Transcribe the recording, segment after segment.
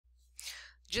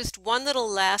Just one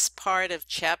little last part of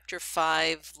chapter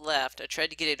 5 left. I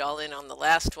tried to get it all in on the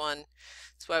last one.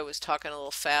 That's why I was talking a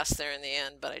little fast there in the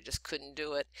end, but I just couldn't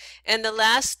do it. And the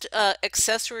last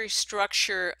accessory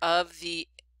structure of the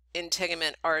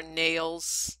integument are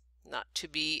nails, not to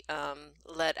be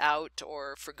let out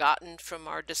or forgotten from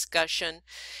our discussion.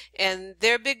 And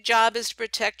their big job is to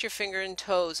protect your finger and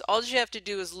toes. All you have to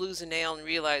do is lose a nail and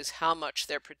realize how much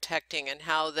they're protecting and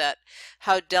how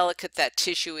delicate that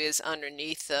tissue is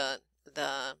underneath the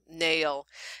nail.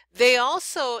 They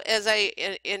also, as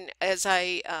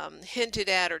I hinted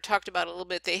at or talked about a little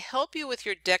bit, they help you with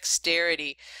your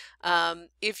dexterity.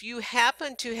 If you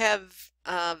happen to have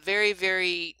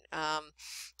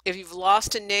if you've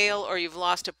lost a nail or you've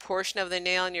lost a portion of the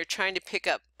nail and you're trying to pick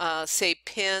up, say,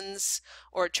 pins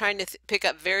or trying to pick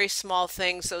up very small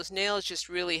things, those nails just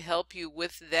really help you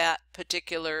with that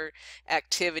particular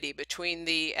activity. Between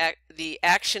the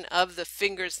action of the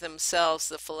fingers themselves,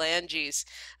 the phalanges,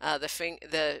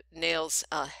 the nails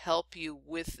help you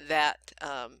with that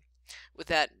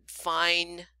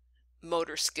fine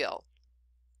motor skill.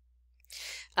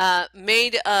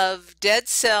 Made of dead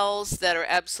cells that are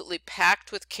absolutely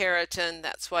packed with keratin.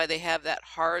 That's why they have that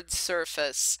hard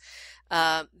surface.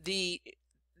 The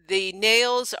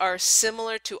nails are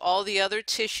similar to all the other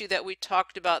tissue that we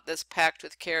talked about that's packed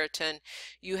with keratin.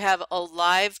 You have a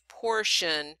live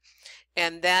portion,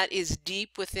 and that is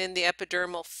deep within the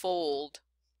epidermal fold.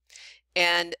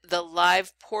 And the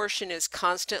live portion is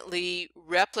constantly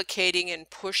replicating and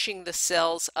pushing the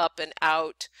cells up and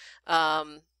out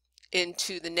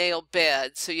into the nail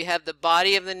bed. So you have the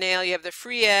body of the nail, you have the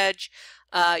free edge,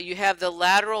 you have the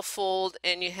lateral fold,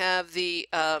 and you have the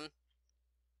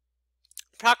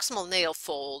proximal nail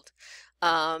fold.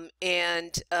 The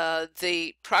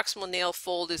proximal nail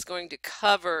fold is going to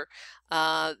cover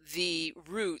the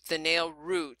root, the nail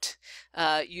root.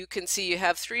 You can see you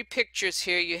have three pictures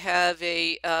here. You have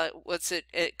a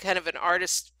kind of an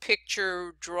artist's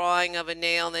picture drawing of a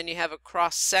nail, and then you have a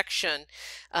cross section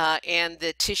and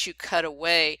the tissue cut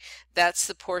away. That's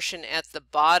the portion at the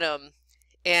bottom.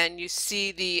 And you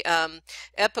see the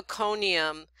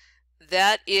epiconium.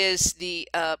 That is the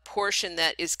portion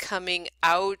that is coming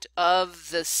out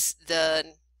of the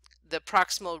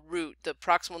proximal root, the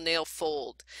proximal nail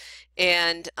fold.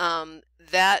 And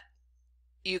that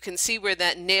you can see where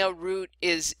that nail root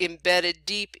is embedded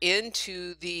deep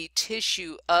into the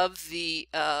tissue of the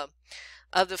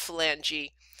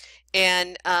phalange.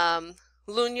 And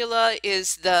lunula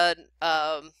is the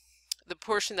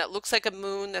portion that looks like a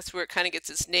moon. That's where it kind of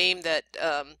gets its name, that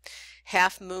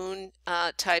half moon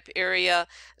type area.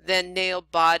 Then nail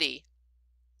body.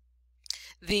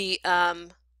 The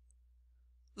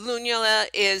lunula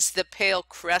is the pale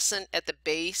crescent at the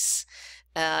base,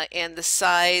 and the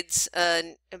sides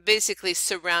basically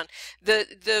surround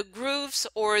the grooves,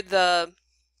 or the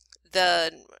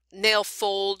nail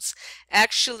folds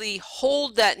actually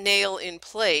hold that nail in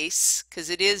place, because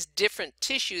it is different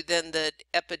tissue than the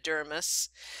epidermis,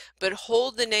 but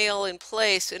hold the nail in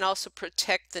place and also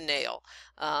protect the nail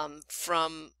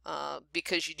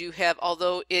because you do have,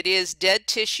 although it is dead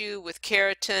tissue with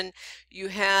keratin, you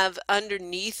have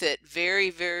underneath it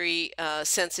very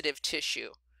sensitive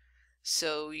tissue.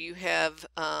 So you have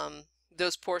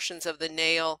those portions of the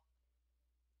nail.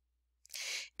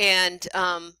 And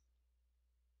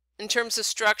in terms of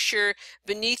structure,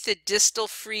 beneath the distal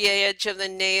free edge of the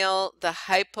nail, the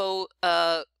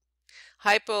hypononium,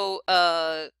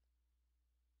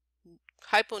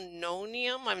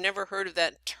 I've never heard of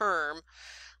that term,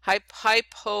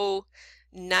 hyponicium.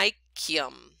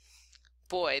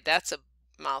 Boy, that's a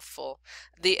mouthful.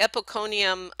 The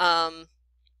epiconium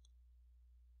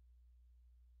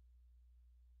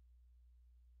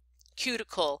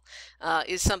cuticle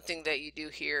is something that you do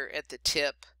here at the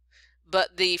tip.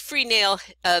 But the free nail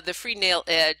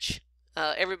edge,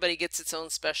 everybody gets its own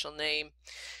special name.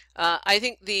 I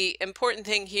think the important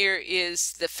thing here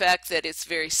is the fact that it's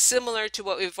very similar to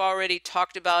what we've already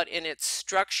talked about in its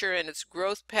structure and its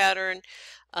growth pattern,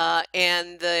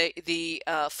 and the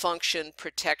function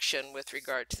protection with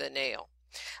regard to the nail.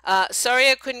 Sorry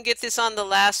I couldn't get this on the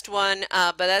last one,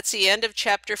 but that's the end of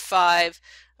chapter 5.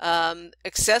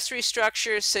 Accessory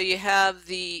structures, so you have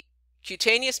the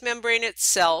cutaneous membrane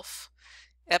itself,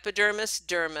 epidermis,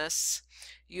 dermis.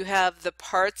 You have the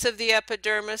parts of the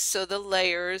epidermis, so the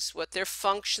layers, what their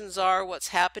functions are, what's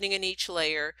happening in each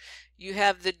layer. You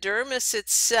have the dermis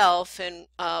itself and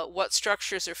what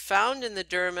structures are found in the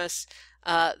dermis,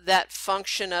 that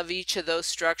function of each of those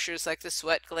structures, like the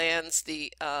sweat glands,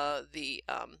 the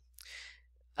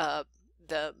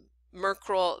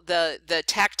mercurial, the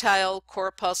tactile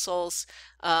corpuscles,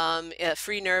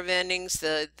 free nerve endings,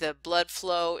 the blood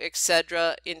flow,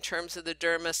 etc. in terms of the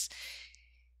dermis.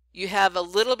 You have a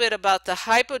little bit about the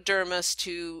hypodermis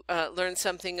to learn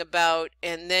something about,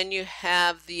 and then you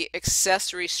have the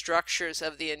accessory structures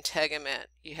of the integument.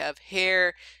 You have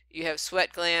hair, you have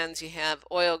sweat glands, you have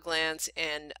oil glands,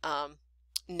 and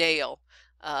nail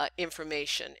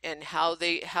information, and how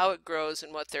it grows,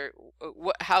 and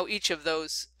how each of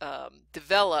those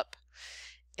develop,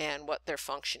 and what their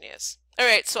function is. All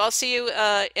right, so I'll see you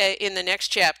in the next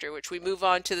chapter, which we move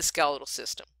on to the skeletal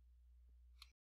system.